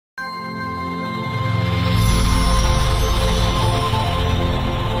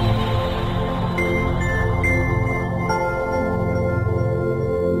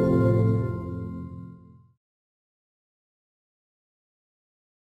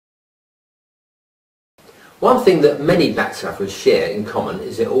One thing that many back sufferers share in common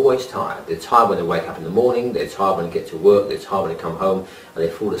is they're always tired. They're tired when they wake up in the morning, they're tired when they get to work, they're tired when they come home, and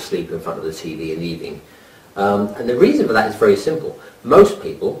they fall asleep in front of the TV in the evening. And the reason for that is very simple. Most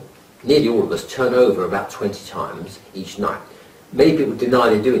people, nearly all of us, turn over about 20 times each night. Many people deny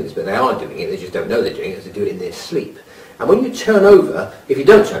they're doing this, but they are doing it, they just don't know they're doing it, because they do it in their sleep. And when you turn over, if you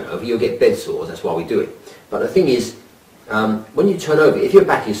don't turn over, you'll get bed sores, that's why we do it. But the thing is, when you turn over, if your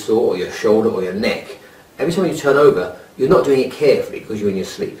back is sore, or your shoulder, or your neck, every time you turn over, you're not doing it carefully because you're in your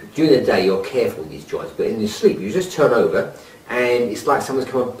sleep. During the day, you're careful with these joints, but in your sleep, you just turn over, and it's like someone's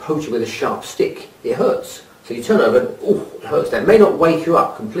come and poked you with a sharp stick. It hurts. So you turn over, and ooh, it hurts. That may not wake you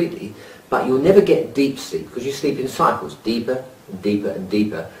up completely, but you'll never get deep sleep because you sleep in cycles, deeper and deeper and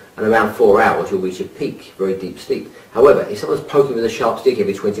deeper, and around 4 hours you'll reach a peak, very deep sleep. However, if someone's poking with a sharp stick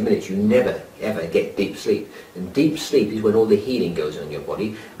every 20 minutes, you never ever get deep sleep. And deep sleep is when all the healing goes on in your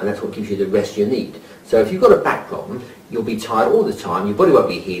body, and that's what gives you the rest you need. So if you've got a back problem, you'll be tired all the time, your body won't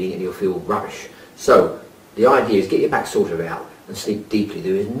be healing, and you'll feel rubbish. So the idea is get your back sorted out and sleep deeply.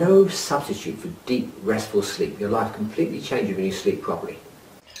 There is no substitute for deep, restful sleep. Your life completely changes when you sleep properly.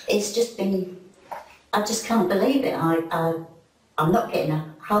 It's just been, I just can't believe it. I'm not getting up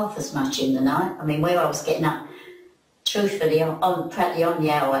half as much in the night. I mean, where I was getting up, truthfully, practically on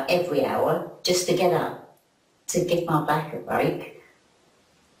the hour, every hour, just to get up, to give my back a break.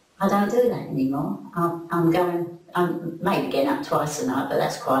 I don't do that anymore. I'm maybe getting up twice a night, but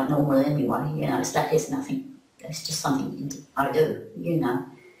that's quite normal anyway. You know, that is nothing. It's just something I do, you know.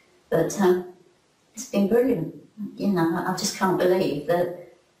 But it's been brilliant. You know, I just can't believe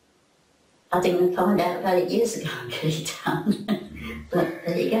that I didn't find out about it years ago and get it done. But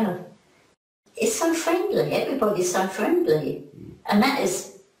there you go. It's so friendly. Everybody's so friendly, and that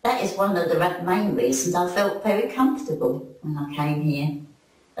is one of the main reasons I felt very comfortable when I came here.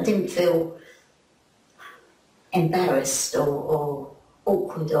 I didn't feel embarrassed or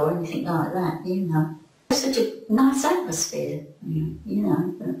awkward or anything like that, you know. It's such a nice atmosphere, you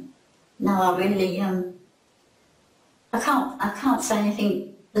know. But no, I really, I can't say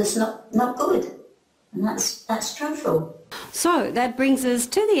anything that's not good, and that's truthful. So that brings us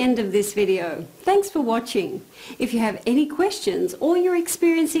to the end of this video. Thanks for watching. If you have any questions or you're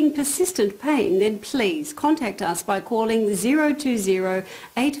experiencing persistent pain, then please contact us by calling 020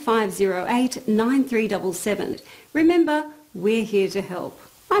 8508 9377. Remember, we're here to help.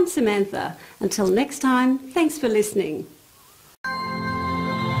 I'm Samantha. Until next time, thanks for listening.